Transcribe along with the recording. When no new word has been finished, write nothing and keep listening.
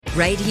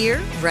Right here,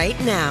 right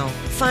now.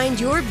 Find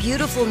your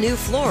beautiful new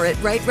floor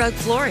at Right Rug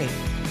Flooring.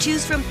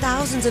 Choose from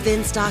thousands of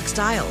in-stock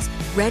styles,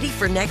 ready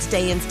for next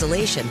day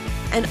installation,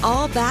 and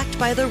all backed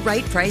by the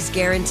right price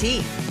guarantee.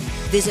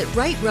 Visit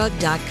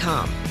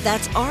rightrug.com.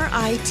 That's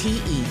RITERUG.com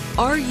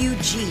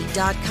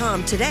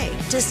today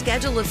to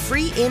schedule a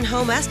free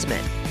in-home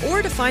estimate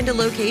or to find a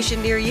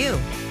location near you.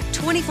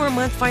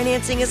 24-month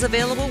financing is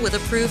available with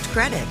approved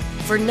credit.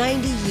 For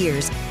 90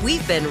 years,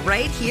 we've been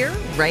right here,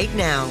 right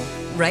now.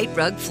 Right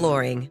Rug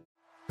Flooring.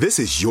 This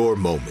is your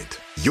moment,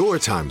 your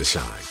time to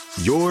shine,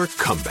 your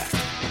comeback.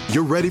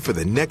 You're ready for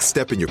the next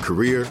step in your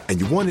career, and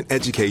you want an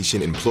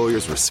education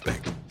employers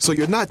respect. So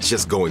you're not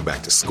just going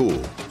back to school,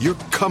 you're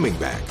coming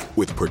back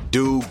with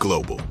Purdue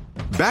Global.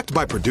 Backed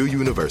by Purdue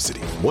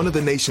University, one of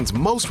the nation's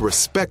most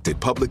respected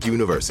public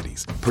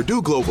universities,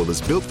 Purdue Global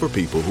is built for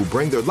people who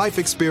bring their life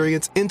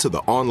experience into the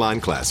online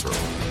classroom.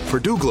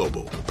 Purdue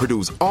Global,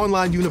 Purdue's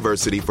online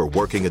university for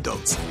working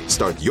adults.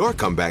 Start your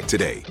comeback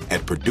today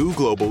at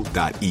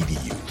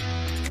purdueglobal.edu.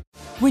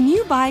 When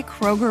you buy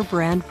Kroger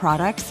brand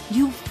products,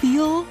 you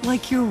feel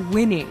like you're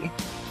winning.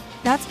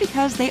 That's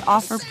because they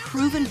offer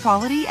proven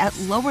quality at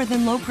lower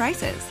than low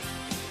prices.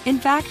 In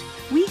fact,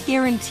 we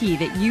guarantee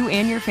that you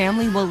and your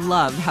family will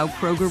love how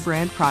Kroger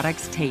brand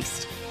products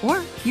taste,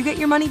 or you get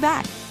your money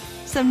back.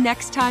 So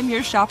next time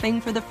you're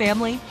shopping for the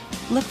family,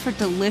 look for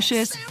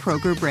delicious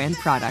Kroger brand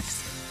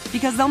products,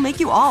 because they'll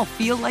make you all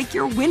feel like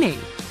you're winning.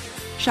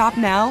 Shop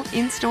now,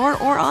 in-store,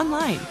 or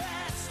online.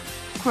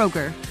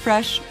 Kroger,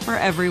 fresh for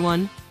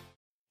everyone.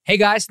 Hey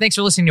guys, thanks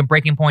for listening to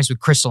Breaking Points with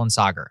Crystal and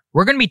Sagar.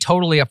 We're going to be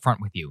totally upfront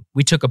with you.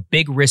 We took a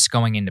big risk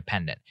going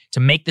independent. To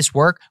make this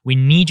work, we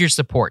need your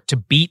support to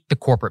beat the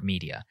corporate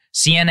media.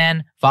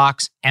 CNN,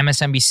 Fox,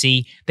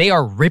 MSNBC, they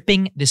are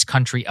ripping this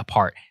country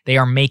apart. They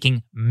are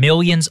making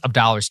millions of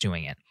dollars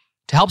doing it.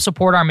 To help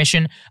support our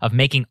mission of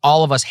making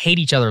all of us hate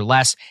each other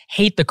less,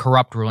 hate the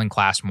corrupt ruling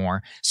class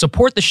more,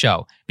 support the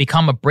show.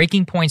 Become a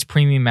Breaking Points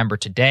premium member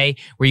today,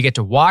 where you get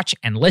to watch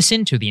and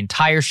listen to the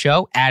entire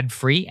show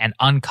ad-free and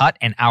uncut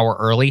an hour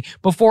early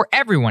before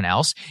everyone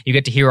else. You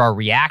get to hear our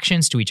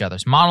reactions to each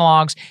other's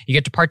monologues. You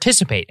get to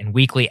participate in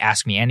weekly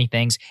Ask Me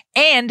Anythings.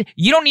 And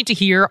you don't need to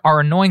hear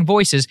our annoying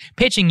voices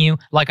pitching you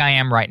like I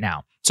am right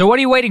now. So what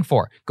are you waiting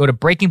for? Go to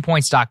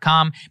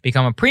breakingpoints.com,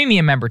 become a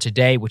premium member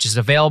today, which is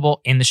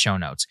available in the show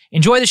notes.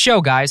 Enjoy the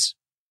show, guys.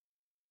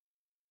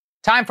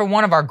 Time for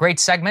one of our great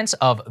segments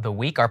of the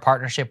week, our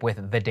partnership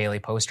with The Daily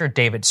Poster.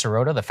 David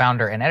Sirota, the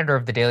founder and editor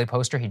of The Daily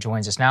Poster. He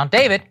joins us now.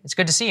 David, it's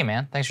good to see you,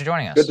 man. Thanks for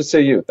joining us. Good to see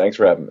you. Thanks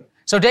for having me.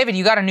 So, David,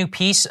 you got a new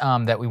piece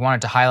that we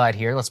wanted to highlight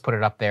here. Let's put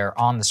it up there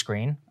on the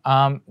screen,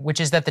 which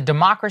is that the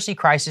democracy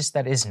crisis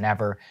that is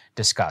never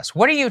discussed.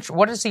 What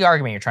is the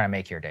argument you're trying to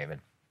make here,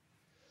 David?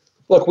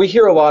 Look, we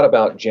hear a lot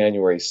about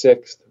January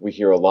 6th. We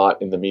hear a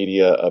lot in the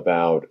media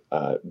about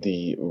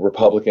the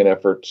Republican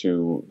effort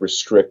to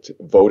restrict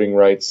voting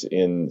rights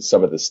in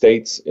some of the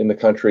states in the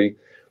country.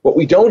 What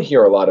we don't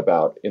hear a lot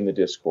about in the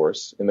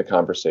discourse, in the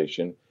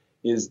conversation,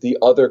 is the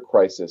other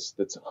crisis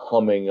that's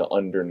humming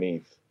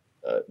underneath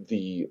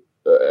the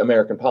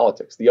American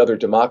politics, the other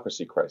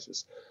democracy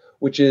crisis,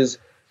 which is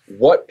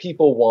what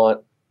people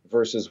want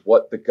versus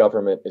what the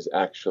government is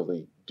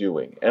actually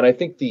doing. And I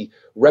think the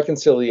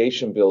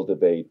reconciliation bill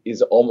debate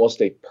is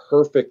almost a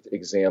perfect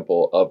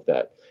example of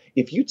that.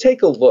 If you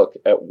take a look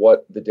at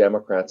what the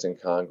Democrats in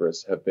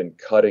Congress have been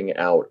cutting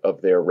out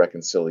of their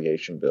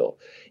reconciliation bill,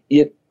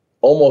 it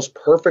almost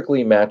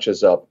perfectly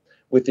matches up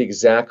with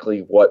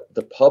exactly what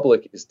the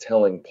public is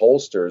telling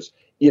pollsters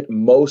it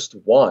most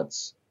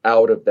wants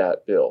out of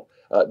that bill.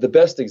 The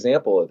best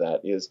example of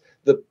that is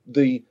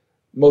the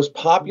most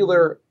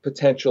popular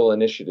potential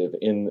initiative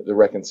in the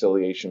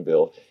reconciliation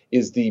bill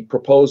is the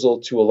proposal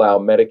to allow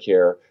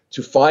Medicare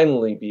to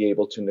finally be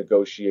able to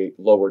negotiate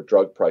lower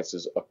drug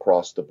prices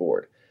across the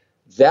board.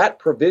 That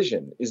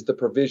provision is the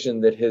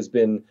provision that has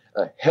been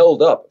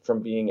held up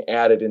from being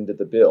added into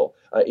the bill.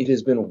 It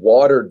has been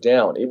watered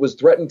down. It was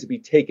threatened to be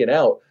taken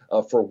out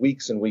for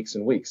weeks and weeks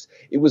and weeks.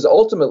 It was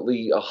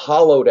ultimately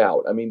hollowed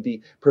out. I mean,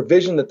 the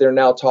provision that they're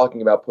now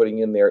talking about putting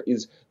in there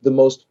is the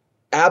most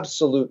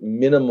absolute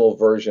minimal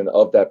version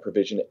of that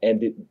provision,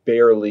 and it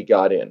barely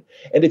got in.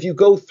 And if you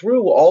go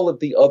through all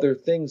of the other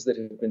things that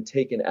have been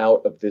taken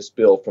out of this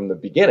bill from the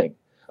beginning,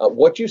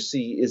 what you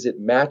see is it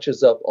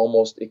matches up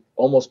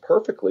almost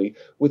perfectly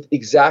with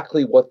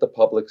exactly what the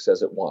public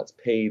says it wants.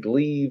 Paid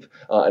leave,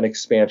 an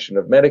expansion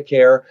of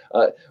Medicare.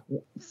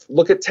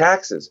 Look at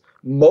taxes.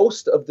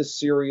 Most of the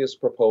serious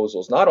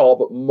proposals, not all,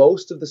 but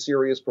most of the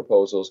serious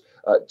proposals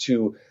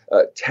to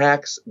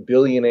tax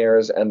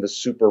billionaires and the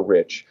super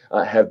rich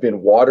have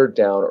been watered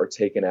down or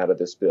taken out of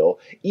this bill.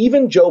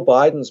 Even Joe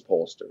Biden's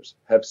pollsters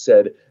have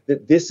said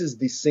that this is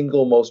the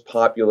single most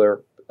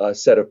popular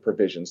set of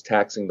provisions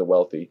taxing the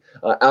wealthy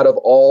out of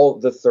all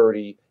the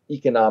 30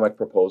 economic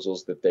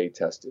proposals that they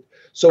tested.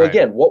 So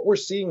again, what we're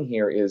seeing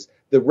here is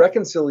the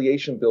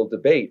reconciliation bill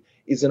debate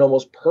is an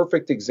almost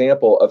perfect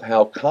example of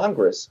how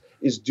Congress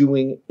is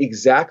doing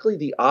exactly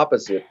the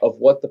opposite of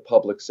what the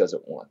public says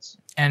it wants.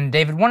 And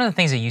David, one of the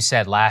things that you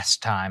said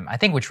last time, I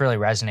think which really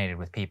resonated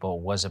with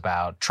people, was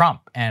about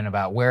Trump and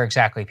about where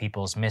exactly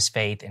people's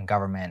misfaith in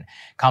government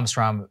comes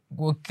from.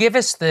 Well, give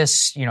us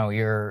this,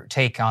 your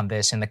take on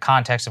this in the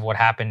context of what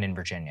happened in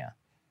Virginia.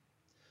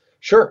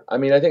 Sure. I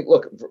mean, I think,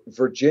 look,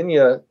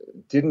 Virginia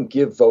didn't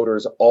give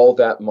voters all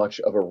that much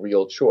of a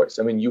real choice.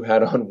 I mean, you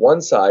had on one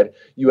side,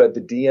 you had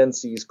the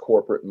DNC's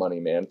corporate money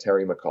man,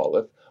 Terry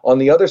McAuliffe. On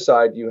the other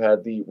side, you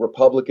had the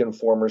Republican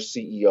former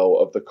CEO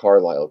of the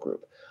Carlyle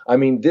Group. I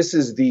mean, this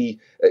is the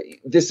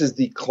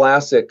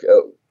classic,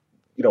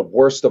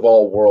 worst of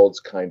all worlds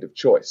kind of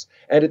choice.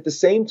 And at the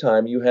same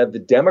time, you had the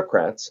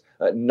Democrats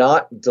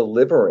not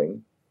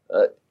delivering,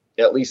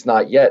 at least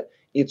not yet,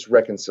 its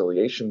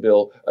reconciliation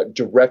bill,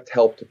 direct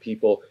help to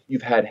people.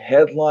 You've had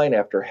headline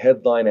after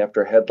headline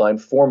after headline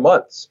for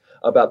months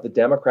about the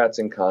Democrats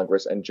in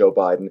Congress and Joe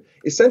Biden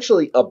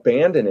essentially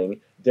abandoning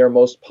their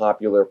most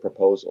popular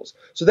proposals.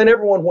 So then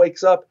everyone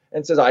wakes up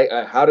and says,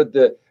 how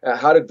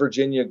did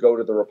Virginia go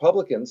to the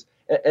Republicans?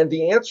 And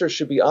the answer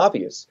should be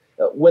obvious.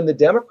 When the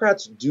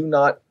Democrats do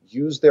not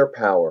use their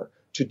power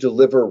to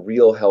deliver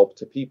real help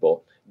to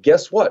people,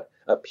 guess what?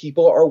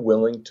 People are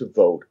willing to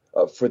vote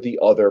for the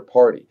other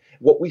party.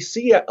 What we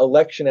see at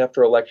election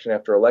after election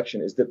after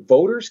election is that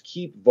voters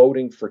keep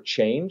voting for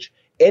change,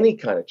 any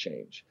kind of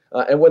change.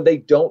 And when they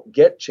don't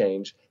get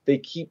change, they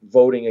keep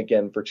voting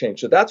again for change.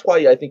 So that's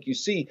why I think you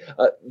see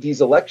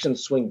these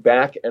elections swing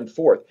back and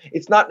forth.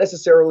 It's not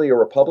necessarily a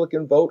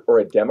Republican vote or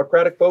a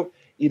Democratic vote.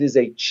 It is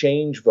a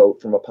change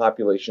vote from a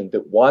population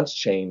that wants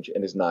change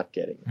and is not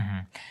getting it. Mm-hmm.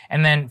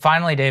 And then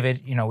finally,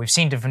 David, we've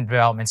seen different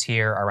developments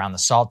here around the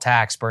SALT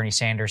tax. Bernie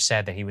Sanders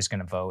said that he was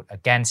going to vote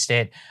against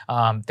it.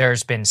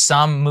 There's been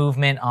some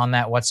movement on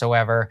that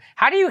whatsoever.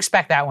 How do you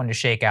expect that one to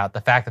shake out?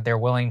 The fact that they're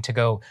willing to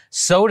go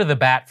so to the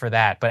bat for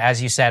that, but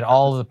as you said,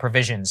 all of the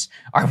provisions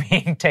are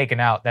being taken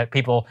out that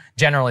people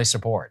generally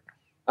support.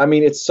 I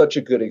mean, it's such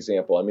a good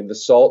example. I mean, the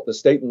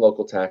state and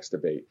local tax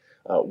debate,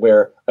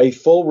 where a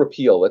full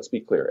repeal, let's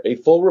be clear, a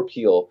full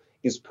repeal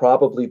is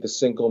probably the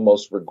single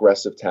most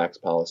regressive tax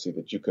policy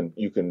that you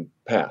can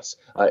pass.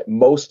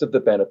 Most of the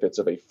benefits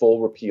of a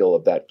full repeal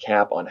of that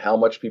cap on how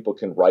much people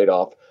can write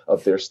off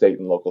of their state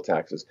and local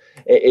taxes,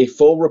 a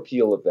full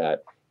repeal of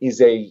that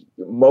is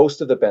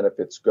most of the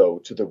benefits go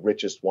to the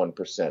richest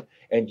 1%.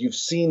 And you've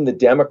seen the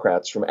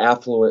Democrats from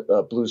affluent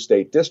blue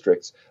state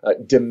districts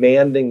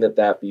demanding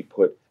that be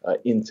put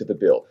into the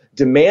bill,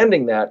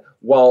 demanding that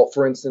while,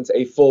 for instance,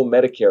 a full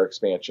Medicare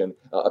expansion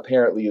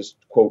apparently is,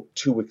 quote,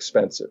 too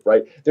expensive,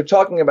 right? They're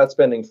talking about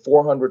spending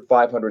 $400,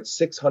 $500,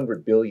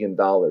 $600 billion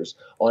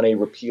on a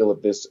repeal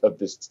of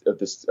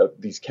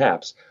these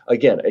caps.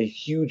 Again, a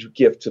huge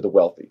gift to the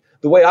wealthy.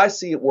 The way I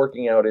see it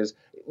working out is,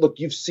 look,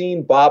 you've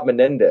seen Bob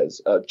Menendez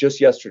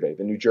just yesterday,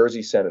 the New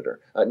Jersey senator,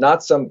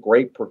 not some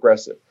great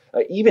progressive.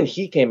 Even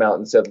he came out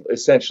and said,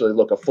 essentially,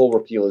 look, a full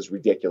repeal is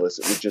ridiculous.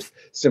 It would just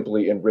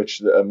simply enrich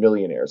the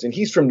millionaires. And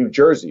he's from New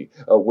Jersey,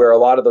 where a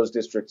lot of those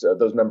districts,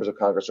 those members of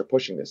Congress are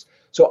pushing this.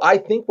 So I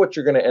think what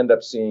you're going to end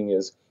up seeing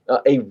is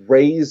a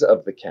raise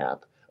of the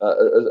cap,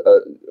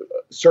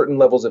 certain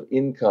levels of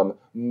income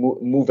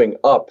moving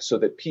up so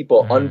that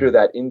people under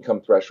that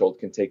income threshold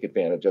can take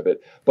advantage of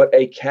it. But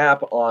a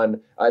cap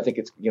on, I think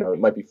it's, it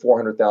might be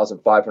 400,000,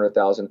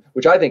 500,000,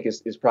 which I think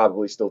is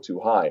probably still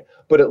too high,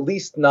 but at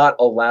least not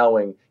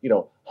allowing,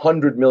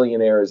 100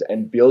 millionaires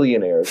and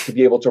billionaires to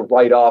be able to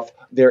write off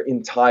their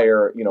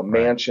entire,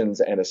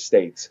 mansions and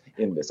estates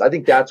in this. I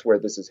think that's where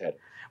this is headed.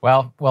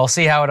 Well, we'll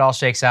see how it all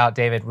shakes out,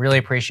 David. Really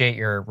appreciate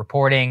your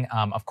reporting.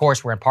 Of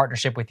course, we're in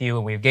partnership with you,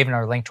 and we've given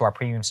our link to our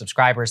premium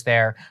subscribers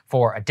there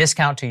for a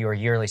discount to your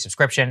yearly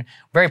subscription.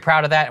 Very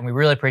proud of that, and we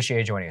really appreciate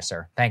you joining us,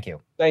 sir. Thank you.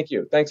 Thank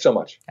you. Thanks so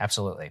much.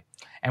 Absolutely.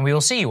 And we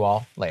will see you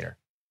all later.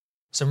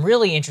 Some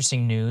really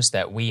interesting news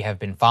that we have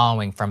been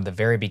following from the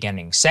very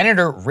beginning.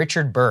 Senator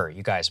Richard Burr,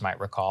 you guys might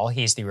recall,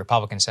 he's the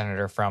Republican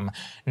senator from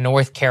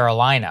North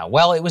Carolina.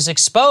 Well, it was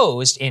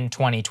exposed in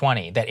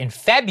 2020 that in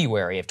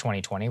February of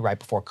 2020, right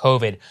before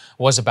COVID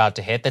was about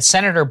to hit, that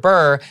Senator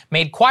Burr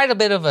made quite a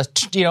bit of a,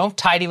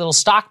 tidy little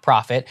stock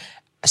profit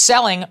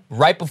selling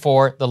right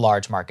before the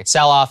large market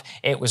sell-off.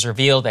 It was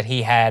revealed that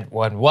he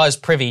was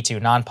privy to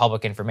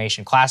non-public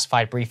information,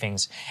 classified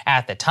briefings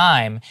at the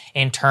time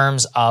in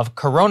terms of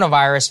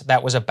coronavirus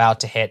that was about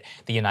to hit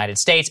the United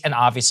States and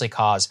obviously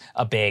cause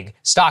a big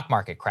stock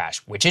market crash,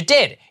 which it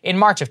did in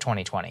March of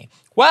 2020.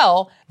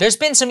 Well, there's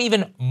been some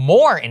even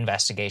more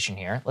investigation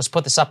here. Let's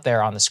put this up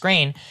there on the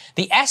screen.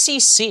 The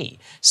SEC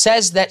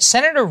says that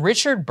Senator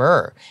Richard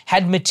Burr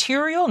had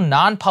material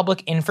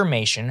non-public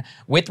information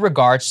with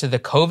regards to the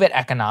COVID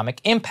economic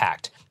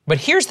impact. But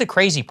here's the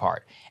crazy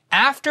part.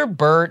 After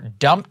Burr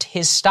dumped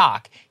his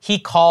stock, he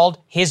called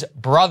his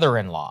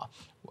brother-in-law.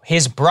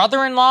 His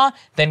brother-in-law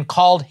then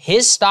called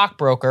his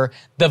stockbroker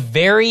the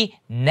very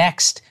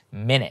next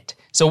minute.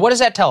 So what does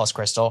that tell us,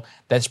 Crystal?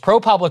 This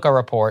ProPublica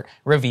report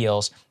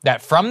reveals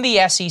that from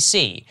the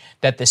SEC,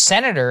 that the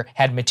senator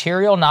had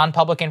material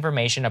non-public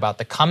information about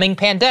the coming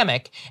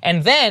pandemic,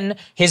 and then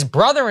his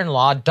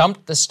brother-in-law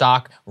dumped the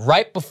stock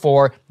right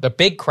before the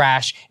big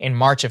crash in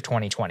March of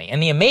 2020.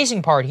 And the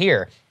amazing part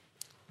here,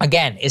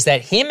 again, is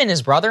that him and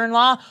his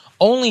brother-in-law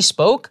only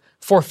spoke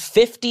for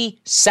 50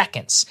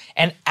 seconds.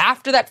 And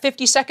after that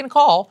 50-second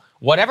call,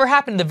 whatever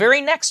happened the very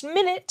next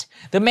minute,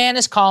 the man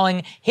is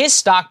calling his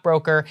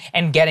stockbroker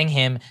and getting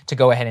him to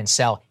go ahead and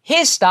sell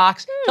his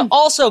stocks to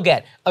also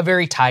get a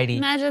very tidy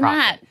Imagine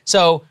profit. that.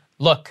 So,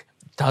 look,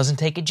 doesn't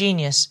take a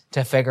genius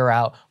to figure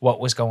out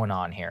what was going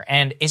on here.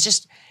 And it's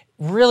just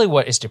really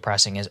what is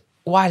depressing is,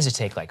 why does it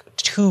take like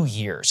 2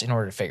 years in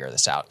order to figure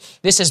this out?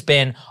 This has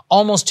been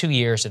almost 2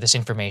 years that this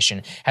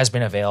information has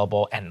been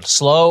available, and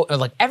slow.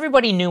 Like,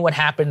 everybody knew what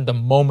happened the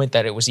moment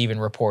that it was even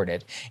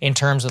reported in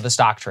terms of the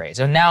stock trades.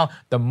 And now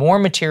the more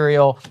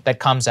material that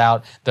comes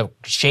out, the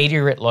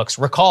shadier it looks.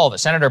 Recall that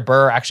Senator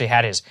Burr actually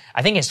had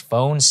his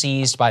phone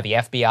seized by the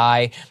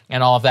FBI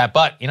and all of that,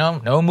 but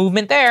no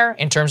movement there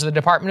in terms of the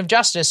Department of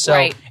Justice.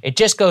 So It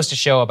just goes to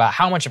show about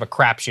how much of a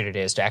crapshoot it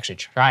is to actually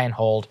try and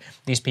hold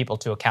these people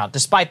to account,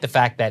 despite the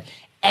fact that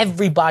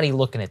everybody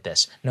looking at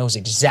this knows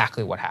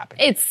exactly what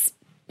happened. It's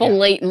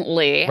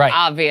blatantly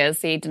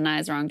obvious. He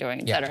denies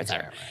wrongdoing, et cetera, et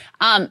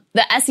cetera.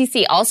 The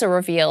SEC also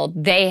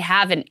revealed they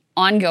have an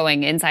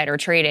ongoing insider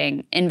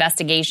trading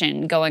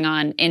investigation going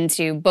on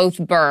into both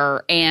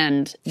Burr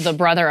and the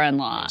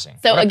brother-in-law. Amazing.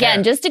 So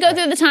again, just to go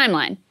through the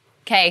timeline,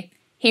 okay,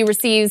 he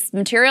receives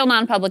material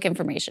non-public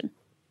information.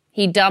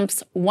 He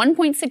dumps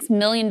 $1.6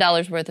 million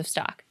worth of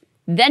stock.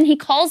 Then he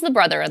calls the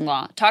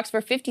brother-in-law, talks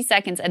for 50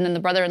 seconds, and then the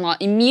brother-in-law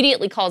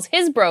immediately calls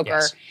his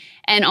broker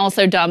and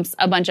also dumps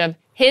a bunch of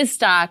his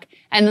stock.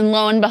 And then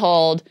lo and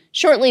behold,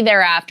 shortly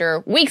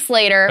thereafter, weeks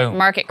later, boom,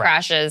 market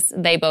crashes.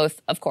 They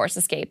both, of course,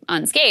 escape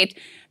unscathed.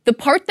 The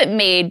part that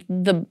made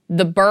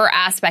the Burr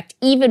aspect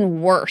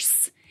even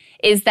worse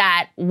is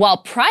that while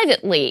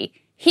privately,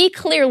 he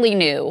clearly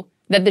knew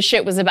that the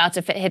shit was about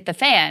to hit the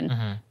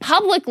fan,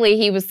 publicly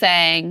he was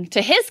saying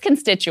to his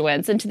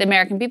constituents and to the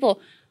American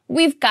people,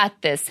 we've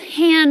got this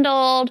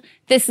handled.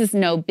 This is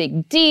no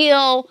big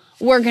deal.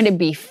 We're going to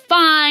be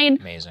fine.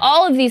 Amazing.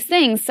 All of these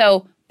things.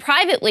 So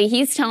privately,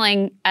 he's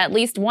telling at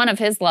least one of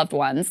his loved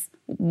ones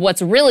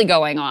what's really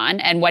going on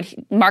and what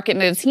market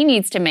moves he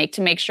needs to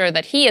make sure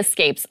that he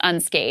escapes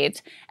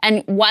unscathed,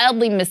 and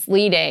wildly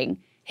misleading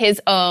his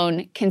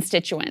own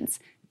constituents.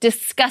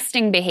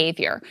 Disgusting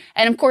behavior.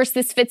 And of course,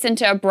 this fits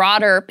into a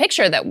broader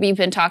picture that we've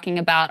been talking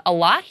about a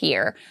lot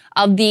here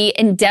of the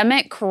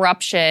endemic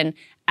corruption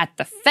at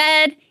the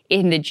Fed,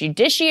 in the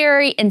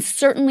judiciary, and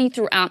certainly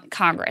throughout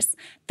Congress.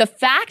 The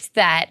fact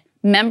that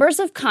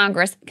members of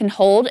Congress can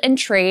hold and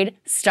trade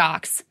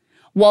stocks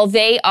while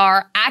they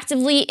are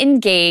actively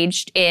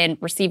engaged in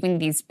receiving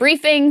these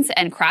briefings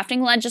and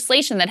crafting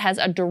legislation that has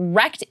a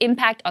direct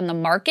impact on the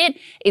market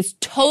is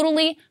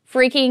totally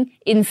freaking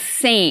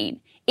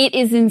insane. It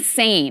is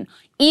insane.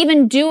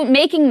 Even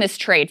making this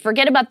trade,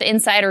 forget about the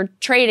insider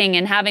trading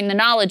and having the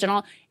knowledge and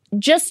all,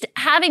 just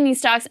having these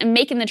stocks and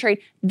making the trade,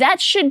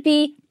 that should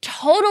be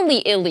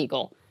totally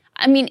illegal.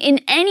 I mean, in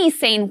any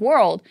sane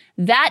world,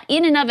 that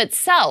in and of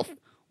itself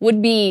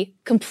would be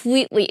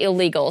completely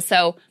illegal.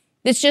 So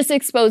this just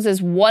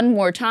exposes one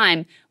more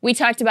time. We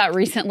talked about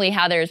recently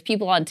how there's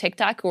people on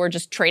TikTok who are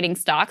just trading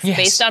stocks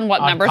based on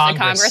what members of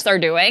Congress are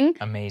doing.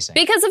 Amazing.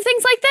 Because of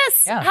things like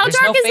this. Yeah, how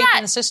dark is that?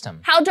 In the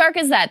system. How dark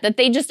is that? That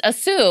they just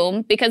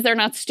assume, because they're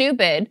not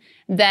stupid,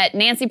 that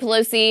Nancy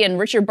Pelosi and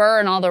Richard Burr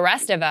and all the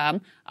rest of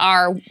them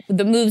are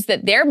the moves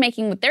that they're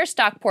making with their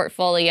stock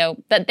portfolio,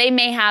 that they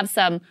may have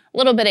some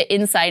little bit of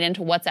insight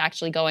into what's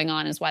actually going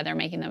on is why they're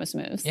making those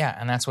moves. Yeah,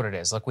 and that's what it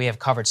is. Look, we have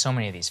covered so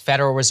many of these.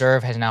 Federal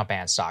Reserve has now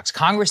banned stocks.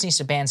 Congress needs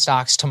to ban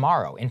stocks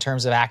tomorrow in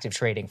terms of active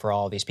trading for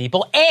all of these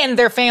people and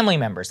their family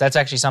members. That's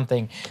actually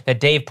something that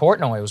Dave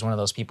Portnoy was one of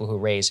those people who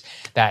raised,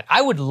 that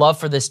I would love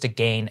for this to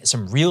gain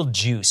some real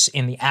juice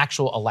in the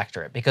actual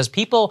electorate, because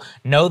people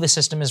know the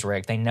system is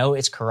rigged. They know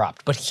it's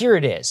corrupt. But here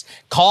it is,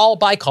 call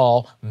by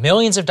call,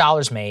 millions of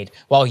dollars made,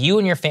 while you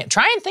and your family,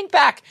 try and think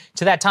back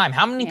to that time.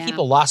 How many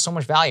people lost so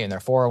much value in their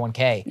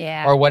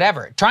 401k or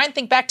whatever? Try and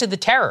think back to the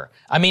terror.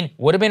 I mean,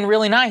 would have been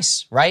really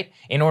nice, right?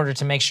 In order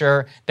to make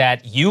sure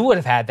that you would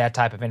have had that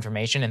type of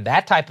information and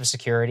that type of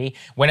security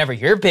whenever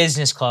your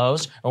business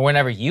closed or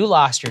whenever you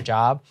lost your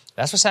job.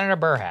 That's what Senator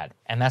Burr had,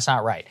 and that's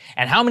not right.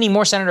 And how many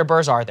more Senator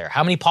Burrs are there?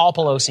 How many Paul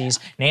Pelosi's,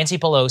 Nancy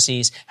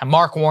Pelosi's,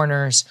 Mark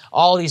Warner's,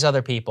 all these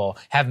other people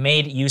have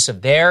made use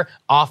of their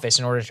office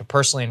in order to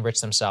personally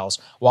enrich themselves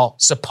while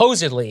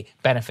supposedly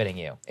benefiting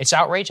you? It's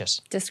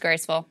outrageous.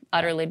 Disgraceful.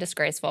 Utterly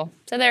disgraceful.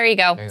 So there you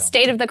go.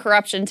 State of the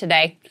corruption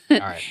today. All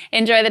right.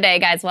 Enjoy the day,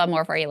 guys. We'll have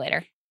more for you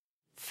later.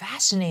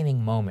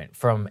 Fascinating moment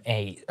from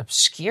a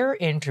obscure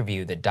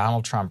interview that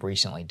Donald Trump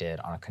recently did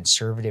on a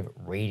conservative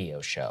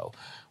radio show,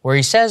 where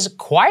he says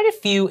quite a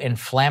few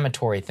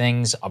inflammatory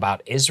things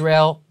about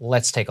Israel.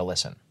 Let's take a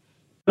listen.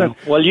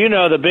 Well, you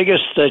know, the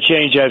biggest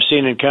change I've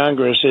seen in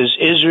Congress is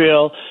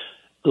Israel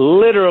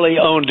literally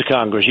owned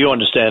Congress. You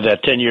understand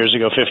that 10 years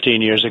ago,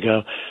 15 years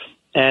ago.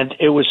 And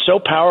it was so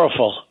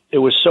powerful. It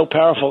was so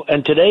powerful.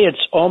 And today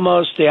it's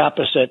almost the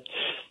opposite.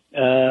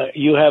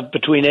 You have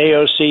between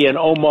AOC and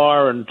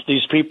Omar and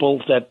these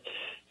people that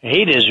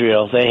hate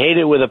Israel. They hate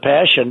it with a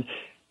passion.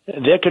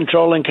 They're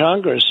controlling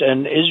Congress,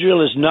 and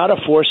Israel is not a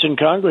force in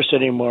Congress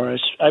anymore.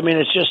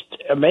 It's just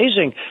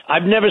amazing.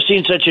 I've never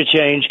seen such a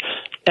change.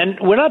 And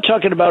we're not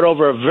talking about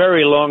over a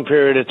very long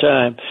period of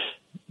time.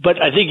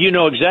 But I think you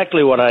know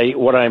exactly what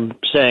I'm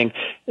saying.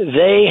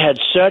 They had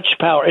such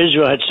power.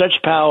 Israel had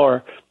such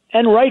power,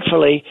 and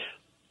rightfully,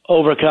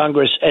 over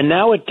Congress, and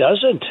now it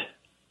doesn't.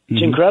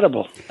 It's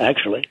incredible,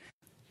 actually.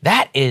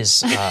 That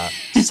is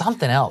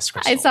something else,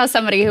 Crystal. I saw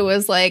somebody who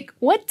was like,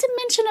 what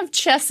dimension of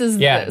chess is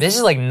this? Yeah, this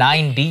is like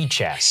 9D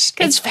chess.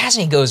 It's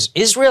fascinating. He goes,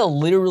 Israel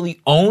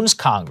literally owns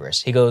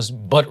Congress. He goes,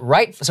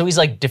 so he's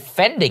like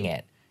defending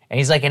it. And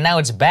he's like, and now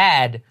it's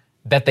bad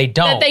that they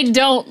don't. That they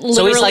don't literally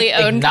so he's like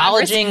own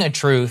acknowledging Congress. a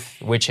truth,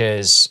 which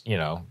is,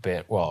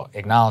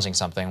 acknowledging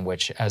something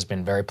which has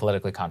been very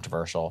politically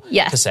controversial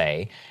to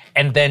say,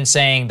 and then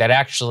saying that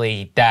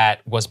actually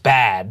that was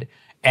bad,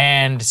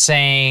 and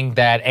saying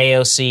that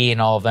AOC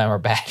and all of them are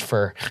bad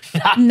for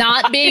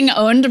not being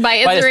owned by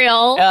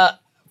Israel.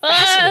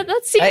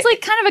 That seems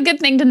like kind of a good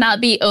thing to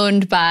not be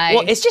owned by.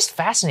 Well, it's just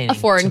fascinating. A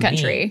foreign to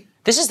country. Me.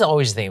 This is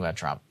always the thing about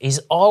Trump. He's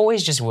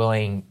always just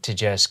willing to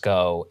just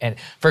go and,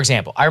 for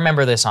example, I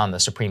remember this on the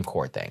Supreme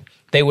Court thing.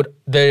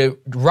 The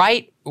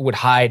right would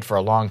hide for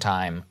a long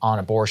time on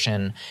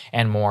abortion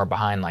and more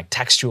behind like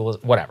textual,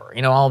 whatever.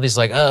 All these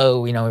like,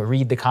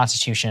 read the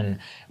Constitution.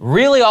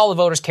 Really all the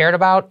voters cared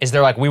about is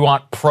they're like, we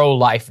want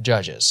pro-life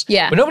judges.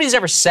 Yeah. But nobody's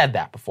ever said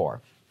that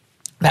before.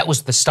 That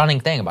was the stunning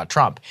thing about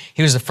Trump.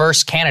 He was the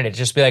first candidate to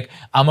just be like,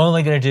 I'm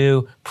only going to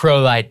do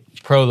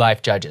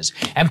pro-life judges.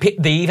 And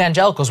the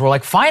evangelicals were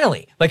like,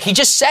 finally, like he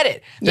just said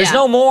it. There's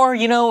no more,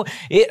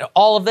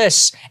 all of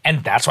this.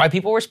 And that's why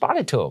people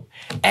responded to him.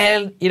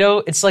 And,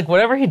 it's like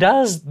whenever he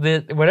does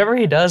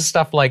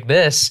stuff like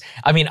this,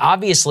 I mean,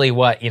 obviously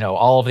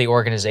all of the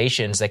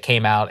organizations that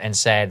came out and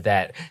said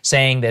that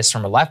saying this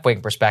from a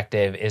left-wing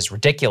perspective is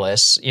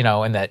ridiculous,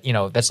 and that,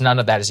 that's none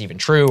of that is even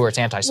true or it's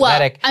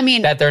anti-Semitic. Well, I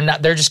mean, that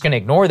they're just going to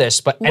ignore this,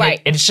 but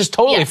it's just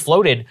totally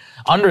floated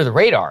under the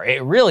radar.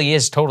 It really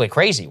is totally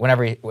crazy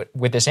whenever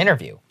with this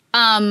interview.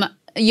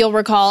 You'll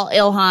recall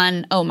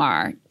Ilhan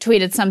Omar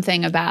tweeted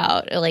something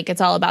about like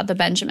it's all about the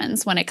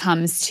Benjamins when it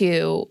comes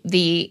to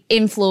the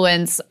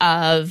influence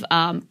of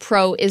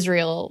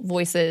pro-Israel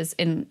voices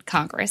in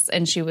Congress,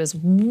 and she was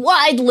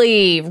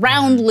roundly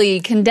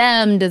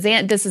condemned as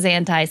this is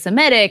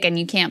anti-Semitic and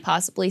you can't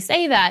possibly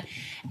say that.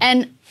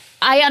 And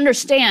I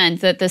understand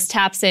that this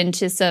taps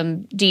into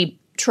some deep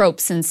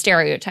tropes and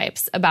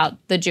stereotypes about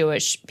the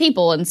Jewish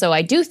people. And so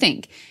I do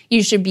think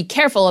you should be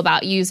careful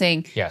about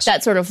using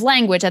that sort of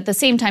language. At the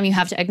same time, you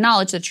have to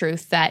acknowledge the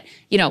truth that,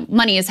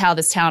 money is how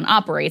this town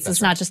operates.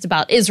 It's not just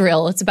about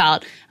Israel. It's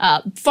about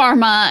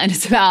pharma and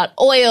it's about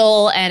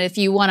oil. And if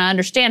you want to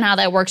understand how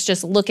that works,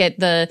 just look at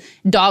the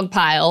dog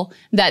pile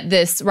that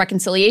this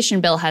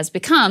reconciliation bill has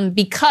become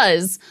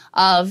because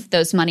of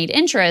those moneyed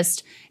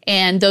interests.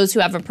 And those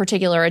who have a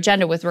particular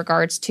agenda with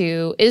regards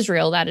to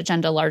Israel, that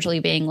agenda largely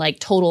being like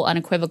total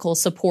unequivocal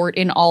support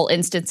in all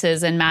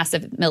instances and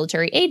massive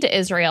military aid to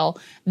Israel,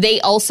 they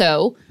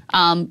also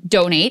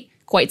donate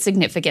quite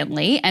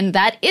significantly. And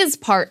that is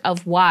part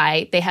of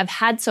why they have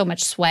had so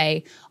much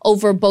sway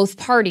over both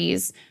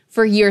parties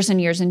for years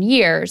and years and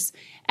years.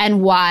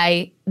 And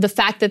why the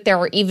fact that there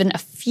were even a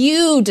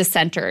few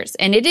dissenters,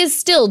 and it is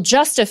still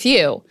just a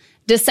few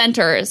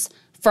dissenters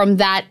from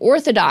that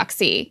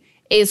orthodoxy,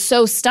 is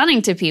so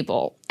stunning to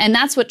people. And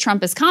that's what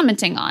Trump is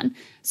commenting on.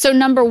 So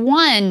number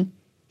one,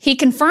 he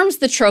confirms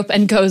the trope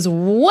and goes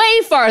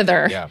way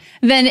farther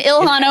than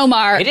Ilhan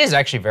Omar. It is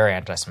actually very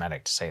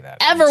anti-Semitic to say that.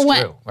 Ever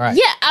went. Right.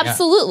 Yeah,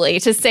 absolutely.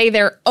 To say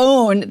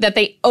that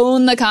they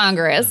own the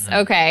Congress. Mm-hmm.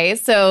 Okay.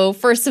 So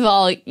first of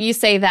all, you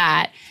say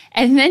that.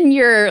 And then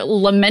you're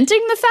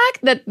lamenting the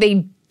fact that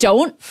they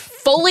don't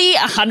fully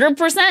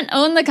 100%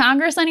 own the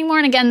Congress anymore.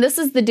 And again, this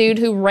is the dude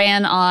who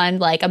ran on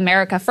like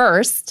America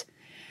First,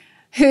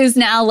 who's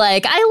now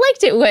like, I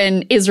liked it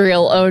when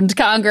Israel owned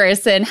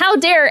Congress, and how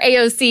dare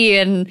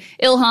AOC and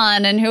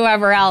Ilhan and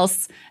whoever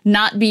else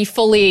not be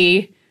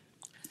fully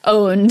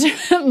owned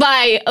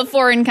by a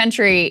foreign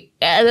country.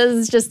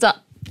 There's just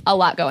a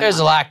lot going on. There's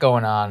a lot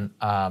going on.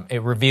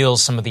 It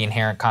reveals some of the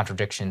inherent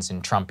contradictions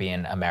in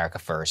Trumpian America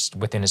First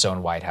within his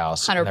own White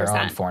House 100%. And their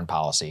own foreign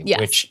policy,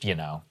 which,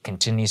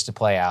 continues to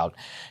play out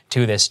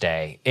to this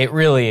day. It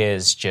really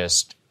is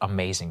just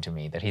amazing to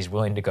me that he's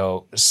willing to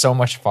go so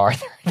much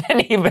farther than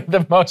even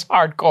the most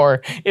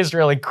hardcore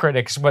Israeli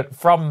critics, but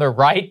from the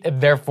right,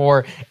 and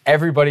therefore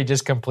everybody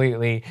just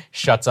completely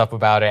shuts up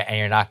about it, and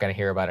you're not going to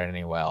hear about it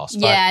anywhere else.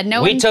 But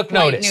no one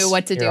quite knew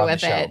what to do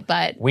with it,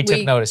 but we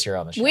took notice here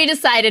on the show. We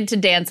decided to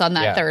dance on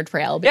that third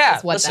rail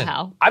because the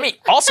hell? I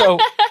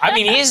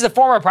mean, he's the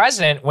former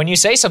president. When you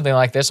say something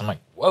like this, I'm like,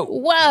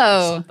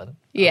 whoa.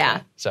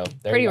 Yeah. So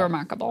there pretty you go.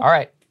 remarkable. All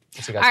right.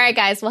 All right,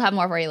 guys. We'll have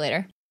more for you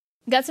later.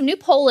 Got some new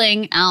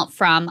polling out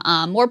from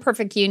More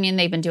Perfect Union.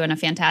 They've been doing a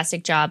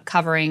fantastic job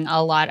covering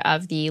a lot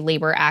of the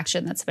labor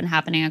action that's been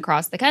happening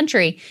across the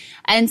country.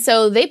 And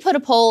so they put a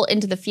poll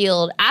into the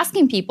field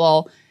asking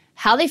people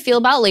how they feel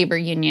about labor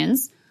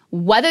unions,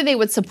 whether they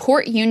would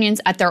support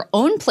unions at their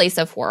own place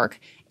of work,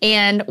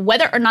 and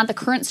whether or not the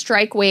current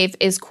strike wave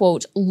is,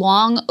 quote,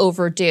 long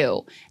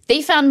overdue.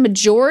 They found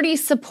majority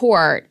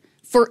support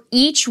for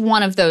each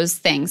one of those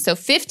things. So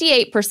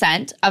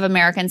 58% of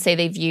Americans say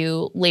they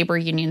view labor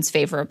unions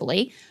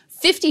favorably.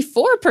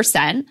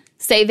 54%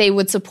 say they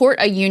would support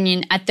a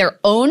union at their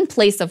own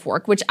place of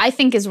work, which I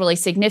think is really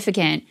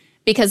significant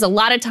because a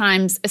lot of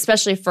times,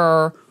 especially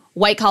for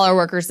white-collar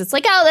workers, it's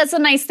like, oh, that's a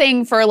nice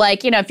thing for,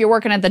 like, you know, if you're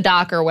working at the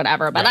dock or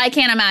whatever. But I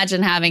can't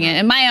imagine having it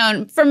in my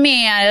own. For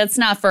me, it's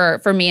not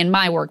for me in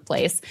my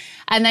workplace.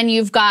 And then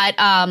you've got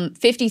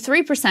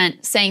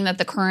 53% saying that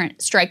the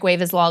current strike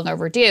wave is long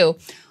overdue.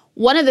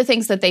 One of the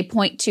things that they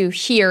point to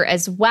here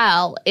as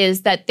well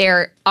is that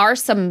there are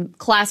some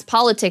class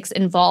politics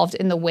involved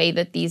in the way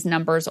that these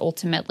numbers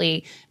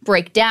ultimately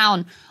break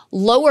down.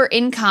 Lower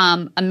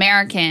income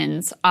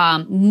Americans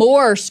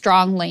more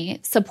strongly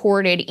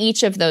supported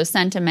each of those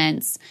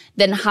sentiments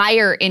than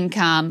higher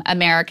income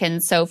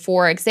Americans. So,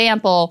 for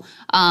example,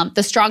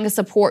 the strongest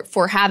support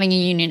for having a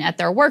union at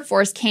their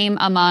workforce came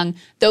among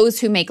those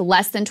who make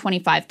less than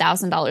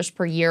 $25,000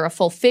 per year. A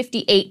full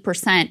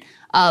 58%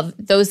 of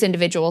those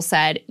individuals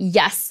said,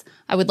 yes,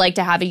 I would like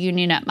to have a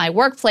union at my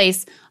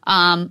workplace.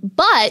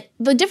 But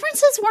the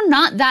differences were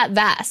not that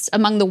vast.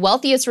 Among the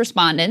wealthiest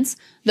respondents,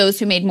 those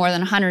who made more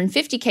than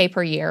 $150K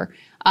per year,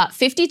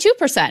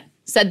 52%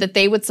 said that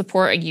they would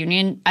support a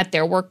union at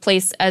their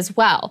workplace as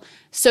well.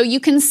 So you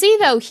can see,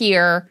 though,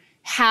 here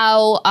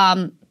how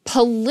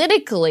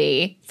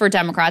politically, for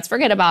Democrats,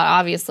 forget about,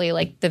 obviously,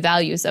 like, the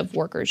values of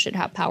workers should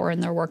have power in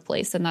their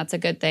workplace, and that's a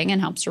good thing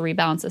and helps to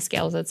rebalance the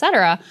scales, et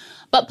cetera.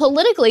 But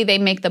politically, they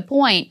make the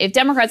point, if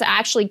Democrats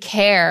actually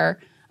care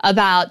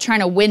about trying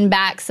to win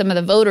back some of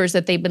the voters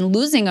that they've been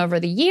losing over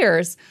the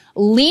years,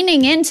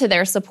 leaning into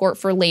their support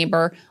for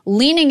labor,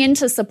 leaning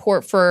into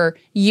support for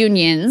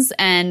unions,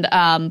 and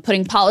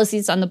putting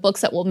policies on the books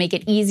that will make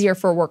it easier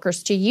for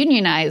workers to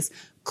unionize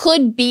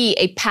could be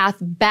a path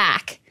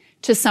back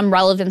to some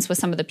relevance with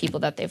some of the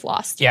people that they've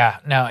lost. Yeah,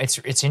 no,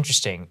 it's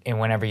interesting. And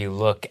whenever you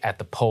look at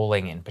the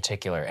polling in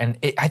particular, and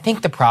I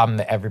think the problem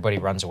that everybody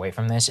runs away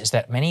from this is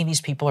that many of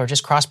these people are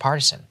just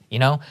cross-partisan. You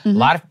know, a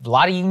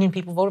lot of union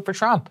people voted for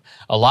Trump.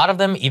 A lot of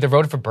them either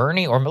voted for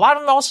Bernie, or a lot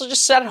of them also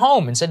just sat at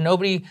home and said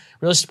nobody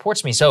really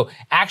supports me. So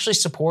actually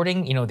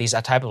supporting, you know, these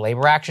type of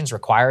labor actions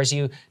requires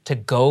you to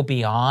go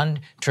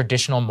beyond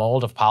traditional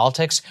mold of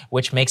politics,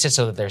 which makes it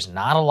so that there's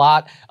not a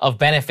lot of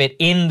benefit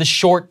in the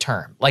short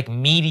term, like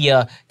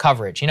media coverage.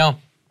 You know,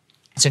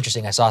 it's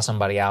interesting. I saw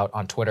somebody out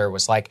on Twitter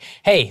was like,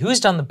 hey, who's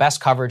done the best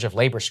coverage of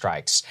labor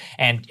strikes?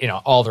 And, you know,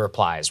 all the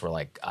replies were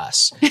like,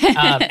 us.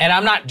 And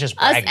I'm not just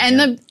bragging.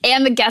 Us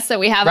and the guests that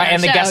we have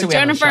on the show.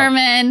 Jonah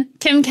Furman,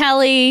 Kim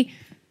Kelly.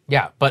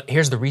 Yeah, but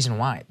here's the reason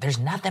why. There's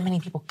not that many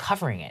people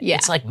covering it. Yeah.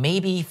 It's like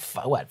maybe,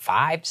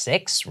 5,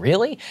 6,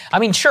 really? I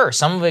mean, sure,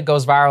 some of it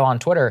goes viral on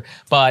Twitter,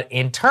 but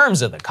in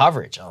terms of the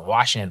coverage on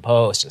Washington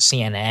Post or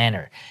CNN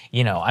or,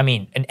 you know, I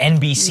mean, an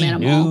NBC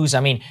News, I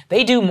mean,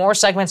 they do more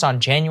segments on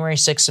January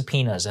 6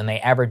 subpoenas than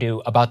they ever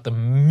do about the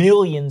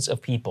millions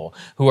of people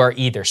who are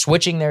either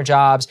switching their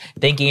jobs,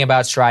 thinking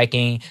about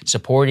striking,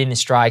 supporting the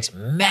strikes,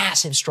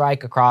 massive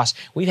strike across.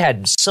 We've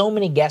had so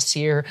many guests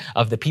here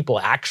of the people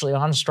actually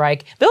on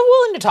strike. They're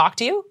willing to talk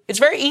to you. It's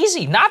very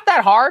easy, not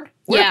that hard.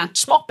 We're a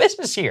small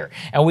business here,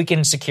 and we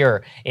can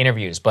secure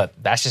interviews, but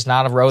that's just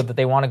not a road that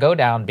they want to go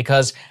down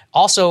because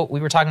also, we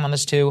were talking about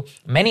this too,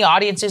 many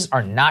audiences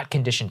are not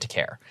conditioned to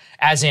care.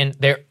 As in,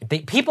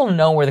 people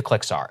know where the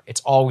clicks are.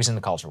 It's always in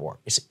the culture war.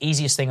 It's the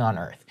easiest thing on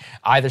earth,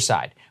 either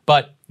side.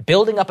 But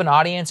building up an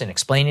audience and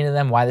explaining to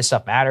them why this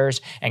stuff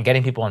matters and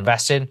getting people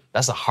invested,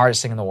 that's the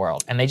hardest thing in the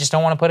world. And they just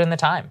don't want to put in the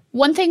time.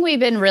 One thing we've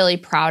been really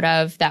proud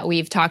of that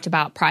we've talked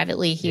about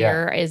privately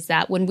here is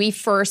that when we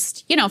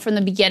first, you know, from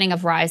the beginning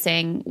of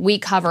Rising, we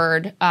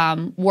covered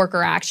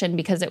worker action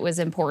because it was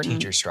important.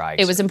 Teacher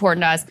strikes. It was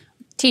important to us.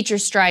 Teacher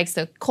strikes,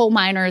 the coal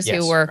miners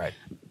who were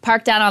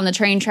parked down on the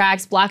train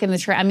tracks, blocking the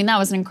train. I mean, that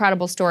was an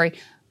incredible story.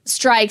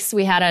 Strikes,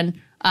 we had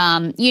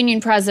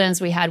union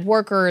presidents, we had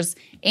workers.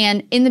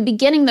 And in the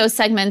beginning, those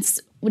segments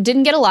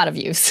didn't get a lot of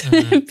views.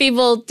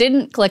 People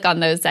didn't click on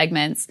those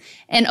segments.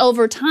 And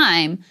over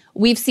time,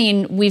 we've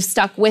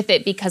stuck with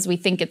it because we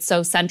think it's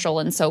so central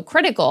and so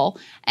critical.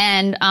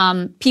 And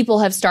people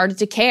have started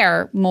to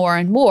care more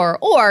and more.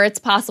 Or it's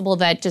possible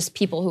that just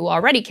people who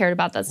already cared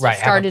about that stuff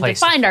started to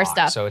find our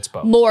stuff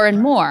more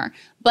and more.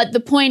 But the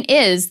point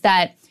is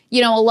that,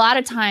 you know, a lot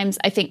of times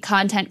I think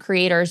content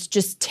creators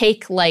just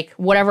take like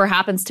whatever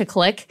happens to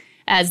click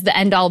as the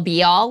end all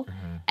be all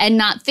and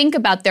not think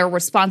about their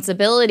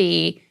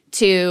responsibility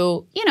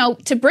to, you know,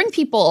 to bring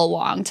people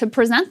along, to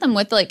present them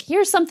with like,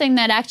 here's something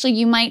that actually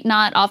you might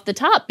not off the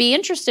top be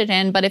interested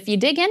in, but if you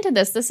dig into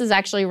this, this is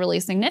actually really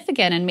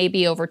significant. And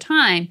maybe over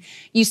time,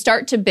 you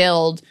start to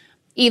build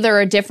either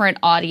a different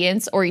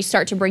audience or you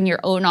start to bring your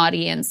own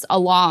audience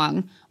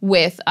along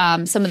with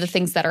some of the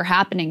things that are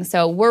happening.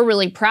 So we're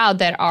really proud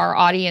that our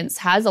audience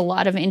has a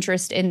lot of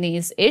interest in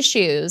these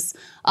issues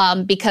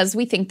because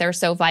we think they're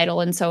so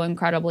vital and so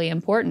incredibly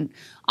important.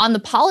 On the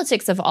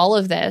politics of all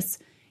of this,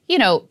 you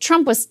know,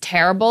 Trump was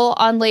terrible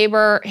on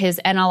labor. His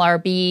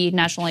NLRB,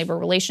 National Labor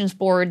Relations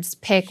Board's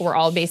pick were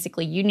all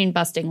basically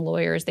union-busting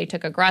lawyers. They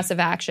took aggressive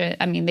action.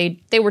 I mean,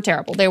 they were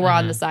terrible. They were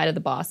on the side of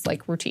the boss,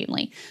 like,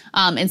 routinely,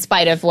 in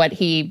spite of what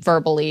he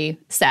verbally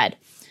said.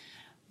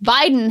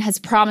 Biden has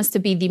promised to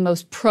be the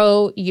most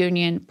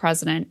pro-union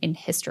president in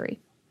history.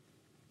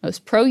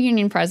 Most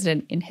pro-union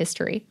president in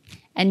history.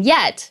 And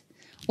yet,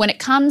 when it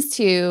comes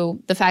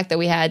to the fact that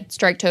we had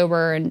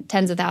Striketober and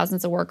tens of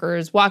thousands of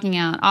workers walking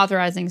out,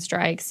 authorizing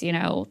strikes, you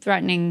know,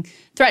 threatening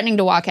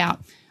to walk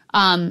out,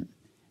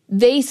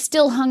 they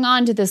still hung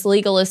on to this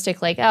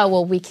legalistic, like, oh,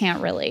 well, we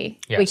can't really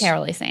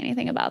say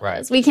anything about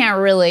this. We can't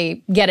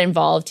really get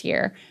involved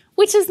here,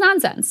 which is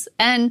nonsense.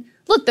 And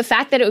look, the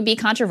fact that it would be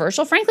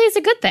controversial, frankly, is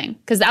a good thing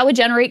because that would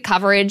generate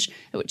coverage,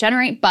 it would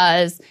generate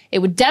buzz, it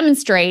would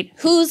demonstrate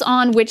who's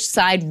on which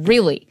side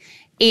really.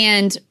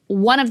 And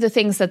one of the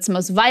things that's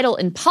most vital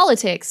in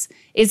politics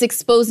is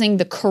exposing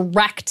the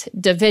correct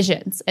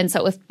divisions. And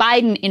so if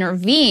Biden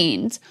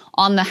intervened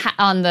on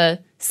the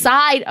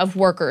side of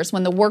workers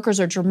when the workers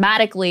are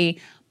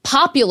dramatically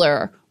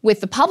popular with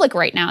the public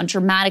right now and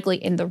dramatically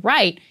in the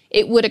right,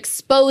 it would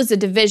expose a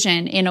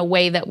division in a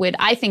way that would,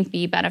 I think,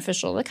 be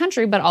beneficial to the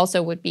country, but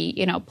also would be,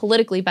 you know,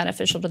 politically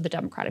beneficial to the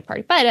Democratic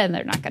Party. But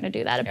they're not going to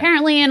do that,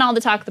 apparently, and all the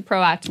talk of the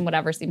PRO Act and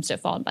whatever seems to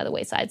have fallen by the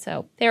wayside.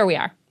 So there we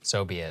are.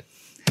 So be it.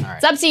 All right.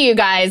 It's up to you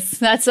guys.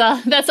 That's all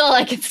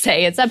I can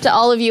say. It's up to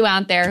all of you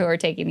out there who are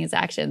taking these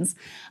actions.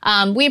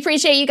 We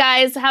appreciate you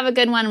guys. Have a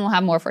good one, and we'll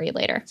have more for you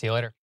later. See you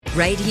later.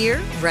 Right here,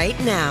 right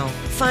now.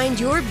 Find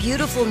your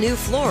beautiful new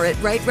floor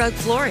at Right Rug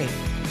Flooring.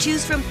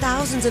 Choose from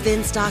thousands of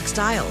in-stock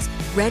styles,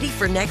 ready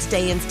for next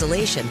day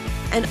installation,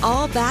 and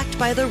all backed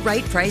by the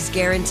right price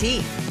guarantee.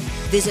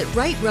 Visit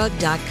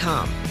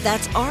rightrug.com.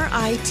 That's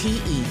RITERUG.com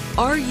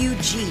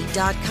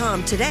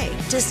today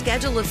to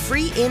schedule a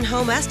free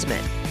in-home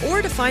estimate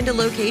or to find a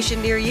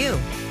location near you.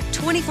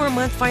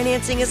 24-month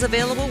financing is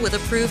available with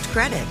approved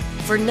credit.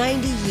 For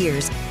 90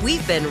 years,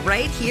 we've been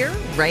right here,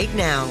 right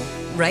now.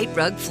 Right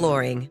Rug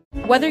Flooring.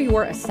 Whether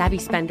you're a savvy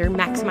spender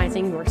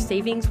maximizing your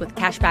savings with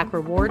cashback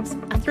rewards,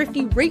 a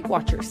thrifty rate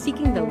watcher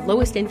seeking the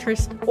lowest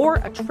interest, or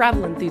a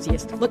travel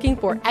enthusiast looking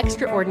for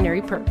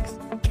extraordinary perks,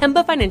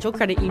 Kemba Financial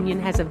Credit Union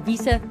has a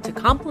visa to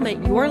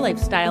complement your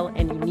lifestyle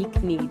and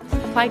unique needs.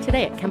 Apply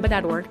today at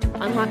Kemba.org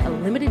to unlock a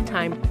limited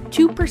time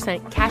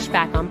 2% cash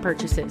back on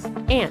purchases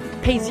and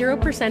pay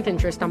 0%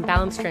 interest on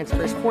balance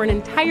transfers for an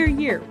entire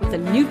year with a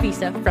new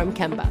visa from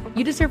Kemba.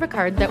 You deserve a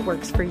card that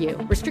works for you.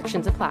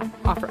 Restrictions apply.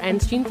 Offer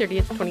ends June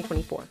 30th,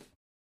 2024.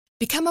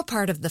 Become a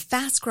part of the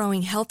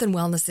fast-growing health and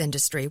wellness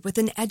industry with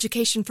an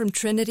education from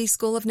Trinity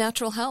School of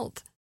Natural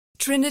Health.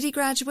 Trinity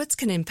graduates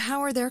can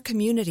empower their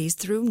communities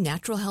through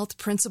natural health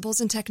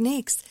principles and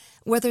techniques,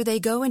 whether they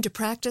go into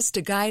practice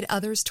to guide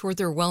others toward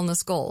their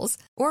wellness goals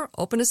or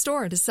open a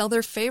store to sell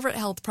their favorite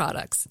health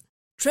products.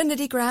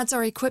 Trinity grads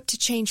are equipped to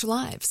change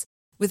lives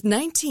with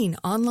 19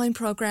 online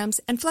programs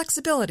and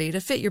flexibility to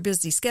fit your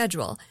busy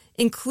schedule,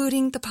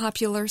 including the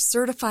popular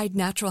Certified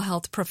Natural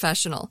Health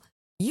Professional.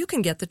 You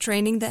can get the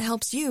training that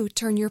helps you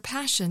turn your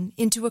passion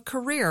into a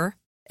career.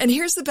 And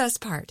here's the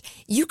best part.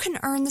 You can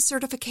earn the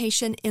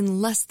certification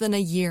in less than a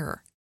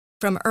year.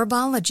 From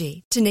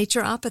herbology to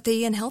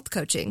naturopathy and health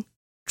coaching,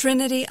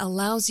 Trinity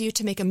allows you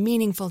to make a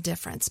meaningful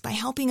difference by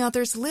helping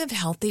others live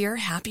healthier,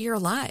 happier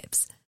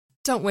lives.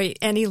 Don't wait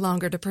any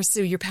longer to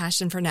pursue your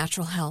passion for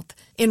natural health.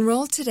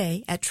 Enroll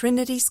today at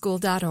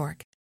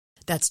trinityschool.org.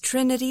 That's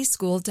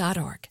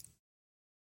trinityschool.org.